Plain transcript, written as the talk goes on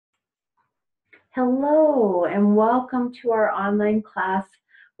Hello, and welcome to our online class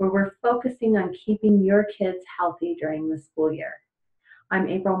where we're focusing on keeping your kids healthy during the school year. I'm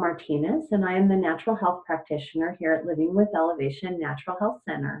April Martinez, and I am the natural health practitioner here at Living with Elevation Natural Health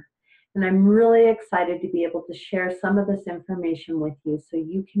Center. And I'm really excited to be able to share some of this information with you so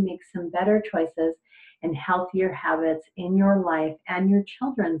you can make some better choices and healthier habits in your life and your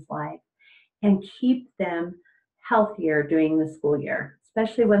children's life and keep them healthier during the school year,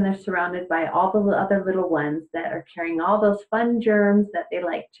 especially when they're surrounded by all the other little ones that are carrying all those fun germs that they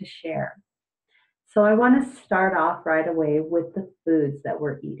like to share. So I want to start off right away with the foods that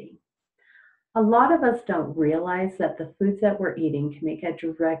we're eating. A lot of us don't realize that the foods that we're eating can make a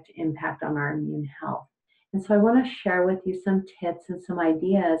direct impact on our immune health. And so I want to share with you some tips and some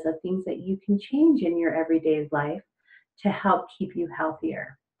ideas of things that you can change in your everyday life to help keep you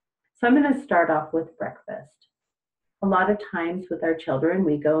healthier. So I'm going to start off with breakfast. A lot of times with our children,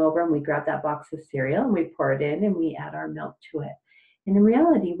 we go over and we grab that box of cereal and we pour it in and we add our milk to it. And in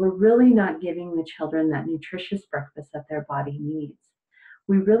reality, we're really not giving the children that nutritious breakfast that their body needs.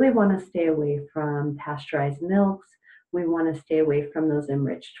 We really want to stay away from pasteurized milks. We want to stay away from those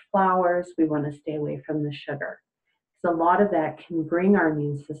enriched flours. We want to stay away from the sugar. So a lot of that can bring our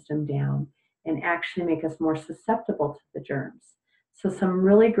immune system down and actually make us more susceptible to the germs. So some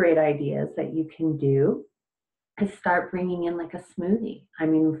really great ideas that you can do is start bringing in like a smoothie. I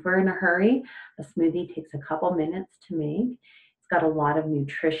mean, if we're in a hurry, a smoothie takes a couple minutes to make. It's got a lot of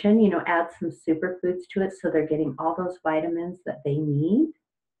nutrition, add some superfoods to it so they're getting all those vitamins that they need.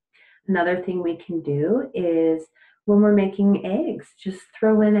 Another thing we can do is when we're making eggs, just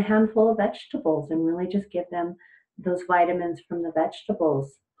throw in a handful of vegetables and really just give them those vitamins from the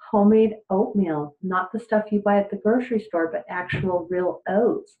vegetables. Homemade oatmeal, not the stuff you buy at the grocery store, but actual real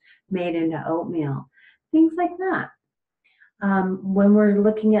oats made into oatmeal. Things like that. When we're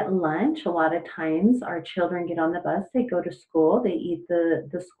looking at lunch, a lot of times our children get on the bus, they go to school, they eat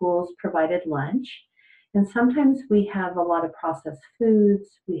the school's provided lunch. And sometimes we have a lot of processed foods.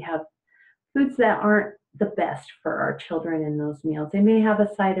 We have foods that aren't the best for our children in those meals. They may have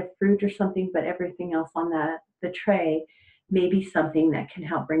a side of fruit or something, but everything else on the tray may be something that can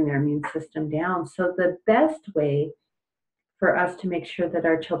help bring their immune system down. So the best way for us to make sure that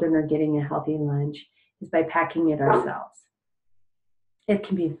our children are getting a healthy lunch is by packing it ourselves. It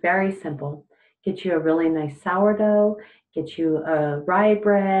can be very simple. Get you a really nice sourdough, get you a rye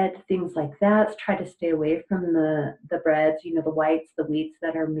bread, things like that. Try to stay away from the breads, the whites, the wheats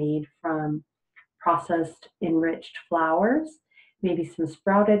that are made from processed enriched flours, maybe some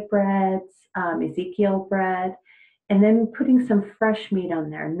sprouted breads, Ezekiel bread, and then putting some fresh meat on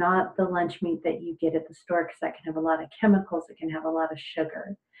there, not the lunch meat that you get at the store because that can have a lot of chemicals, it can have a lot of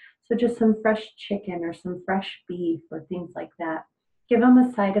sugar. So just some fresh chicken or some fresh beef or things like that. Give them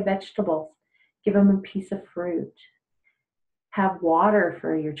a side of vegetables. Give them a piece of fruit. Have water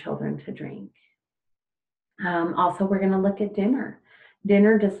for your children to drink. Also, we're going to look at dinner.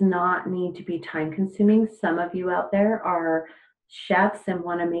 Dinner does not need to be time consuming. Some of you out there are chefs and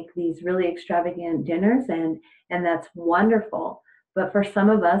want to make these really extravagant dinners, and that's wonderful. But for some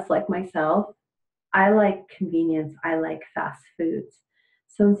of us, like myself, I like convenience. I like fast foods.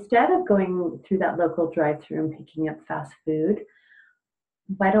 So instead of going through that local drive-through and picking up fast food,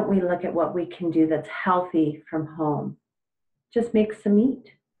 why don't we look at what we can do that's healthy from home? Just make some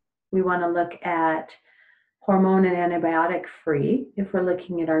meat. We want to look at hormone and antibiotic free if we're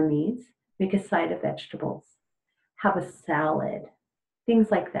looking at our meats. Make a side of vegetables. Have a salad.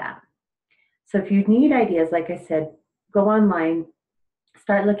 Things like that. So if you need ideas, like I said, go online,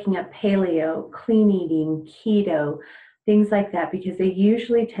 start looking at paleo, clean eating, keto, things like that, because they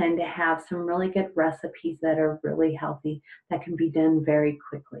usually tend to have some really good recipes that are really healthy that can be done very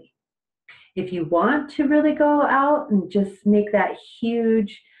quickly. If you want to really go out and just make that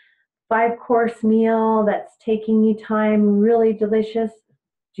huge 5-course meal that's taking you time, really delicious,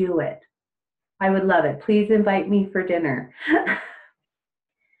 do it. I would love it. Please invite me for dinner.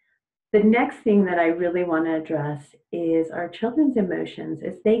 The next thing that I really want to address is our children's emotions.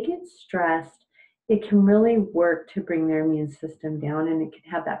 As they get stressed, it can really work to bring their immune system down, and it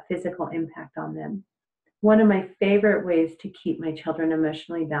can have that physical impact on them. One of my favorite ways to keep my children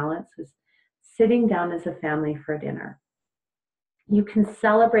emotionally balanced is sitting down as a family for dinner. You can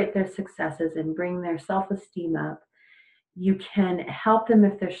celebrate their successes and bring their self-esteem up. You can help them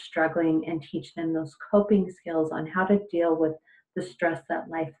if they're struggling and teach them those coping skills on how to deal with the stress that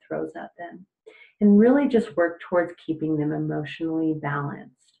life throws at them, and really just work towards keeping them emotionally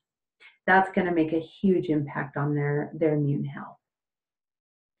balanced. That's going to make a huge impact on their immune health.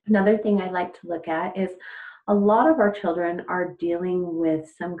 Another thing I like to look at is a lot of our children are dealing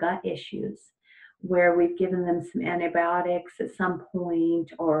with some gut issues. where we've given them some antibiotics at some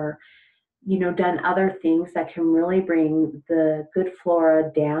point, or done other things that can really bring the good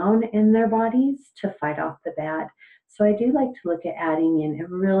flora down in their bodies to fight off the bad. So I do like to look at adding in a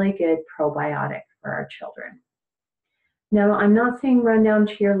really good probiotic for our children. Now, I'm not saying run down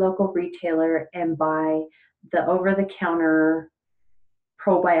to your local retailer and buy the over-the-counter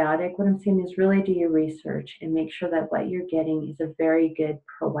probiotic. What I'm saying is really do your research and make sure that what you're getting is a very good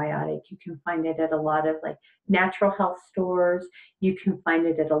probiotic. You can find it at a lot of like natural health stores. You can find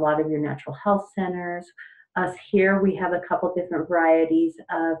it at a lot of your natural health centers. Us here, we have a couple different varieties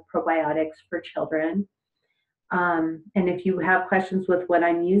of probiotics for children. And if you have questions with what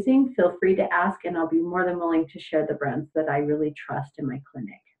I'm using, feel free to ask, and I'll be more than willing to share the brands that I really trust in my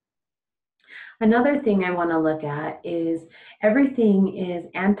clinic. Another thing I want to look at is everything is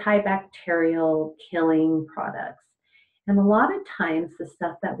antibacterial killing products. And a lot of times the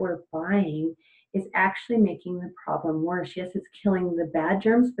stuff that we're buying is actually making the problem worse. Yes, it's killing the bad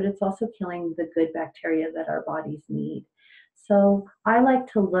germs, but it's also killing the good bacteria that our bodies need. So I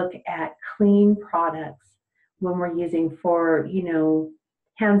like to look at clean products when we're using for,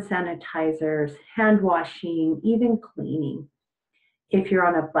 hand sanitizers, hand washing, even cleaning. If you're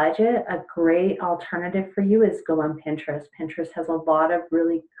on a budget, a great alternative for you is go on Pinterest. Pinterest has a lot of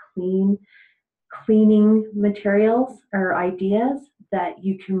really clean cleaning materials or ideas that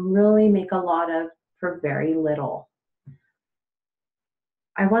you can really make a lot of for very little.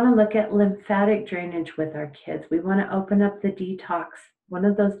 I want to look at lymphatic drainage with our kids. We want to open up the detox, one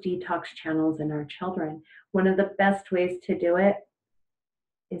of those detox channels in our children. One of the best ways to do it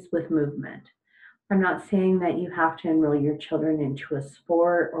is with movement. I'm not saying that you have to enroll your children into a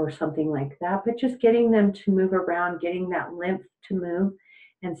sport or something like that, but just getting them to move around, getting that lymph to move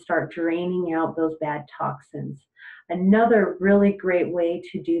and start draining out those bad toxins. Another really great way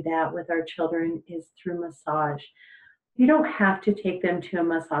to do that with our children is through massage. You don't have to take them to a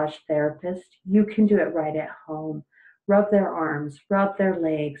massage therapist. You can do it right at home. Rub their arms, rub their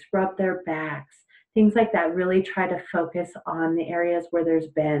legs, rub their backs, things like that. Really try to focus on the areas where there's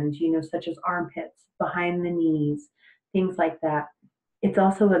bend, such as armpits, behind the knees, things like that. It's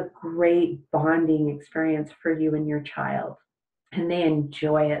also a great bonding experience for you and your child, and they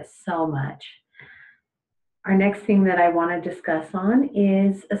enjoy it so much. Our next thing that I want to discuss on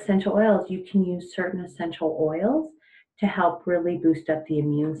is essential oils. You can use certain essential oils to help really boost up the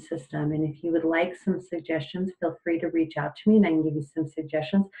immune system. And if you would like some suggestions, feel free to reach out to me and I can give you some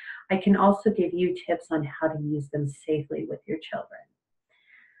suggestions. I can also give you tips on how to use them safely with your children.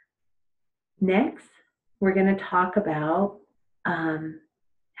 Next, we're going to talk about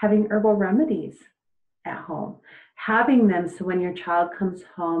having herbal remedies at home. Having them so when your child comes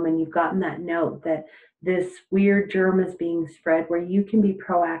home and you've gotten that note that this weird germ is being spread, where you can be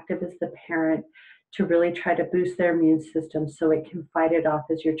proactive as the parent to really try to boost their immune system so it can fight it off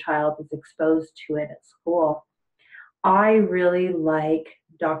as your child is exposed to it at school. I really like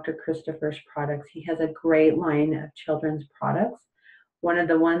Dr. Christopher's products. He has a great line of children's products. One of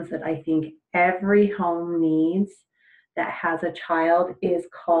the ones that I think every home needs that has a child is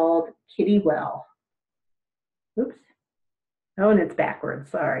called Kitty Well. Oops. Oh, and it's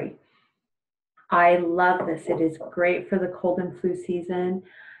backwards, sorry. I love this. It is great for the cold and flu season.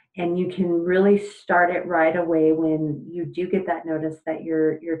 And you can really start it right away when you do get that notice that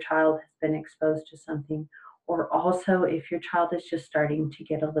your child has been exposed to something. Or also if your child is just starting to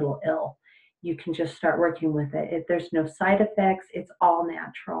get a little ill, you can just start working with it. If there's no side effects, it's all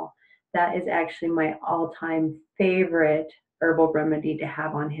natural. That is actually my all-time favorite herbal remedy to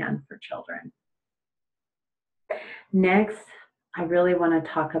have on hand for children. Next, I really want to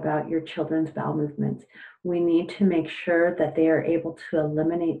talk about your children's bowel movements. We need to make sure that they are able to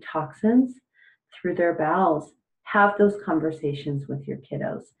eliminate toxins through their bowels. Have those conversations with your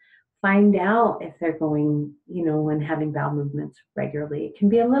kiddos. Find out if they're going, when having bowel movements regularly. It can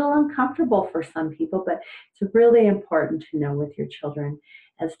be a little uncomfortable for some people, but it's really important to know with your children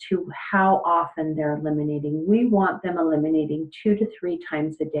as to how often they're eliminating. We want them eliminating 2 to 3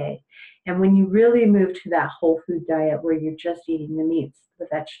 times a day. And when you really move to that whole food diet where you're just eating the meats, the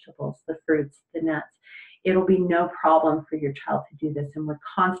vegetables, the fruits, the nuts, it'll be no problem for your child to do this. And we're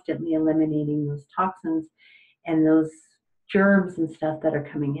constantly eliminating those toxins and those germs and stuff that are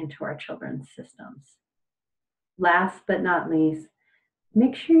coming into our children's systems. Last but not least,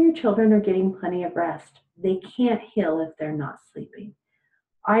 make sure your children are getting plenty of rest. They can't heal if they're not sleeping.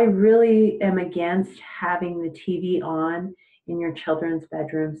 I really am against having the TV on in your children's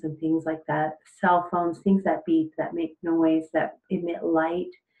bedrooms and things like that. Cell phones, things that beep, that make noise, that emit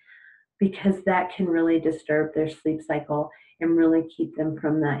light, because that can really disturb their sleep cycle. and really keep them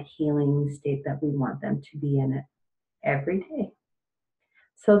from that healing state that we want them to be in it every day.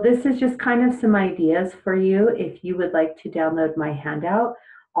 So this is just kind of some ideas for you. If you would like to download my handout,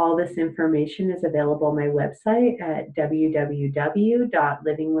 all this information is available on my website at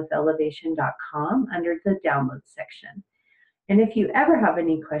www.livingwithelevation.com under the download section. And if you ever have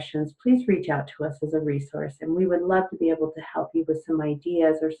any questions, please reach out to us as a resource, and we would love to be able to help you with some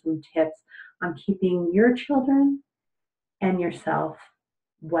ideas or some tips on keeping your children and yourself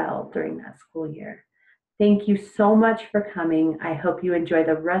well during that school year. Thank you so much for coming. I hope you enjoy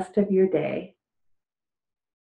the rest of your day.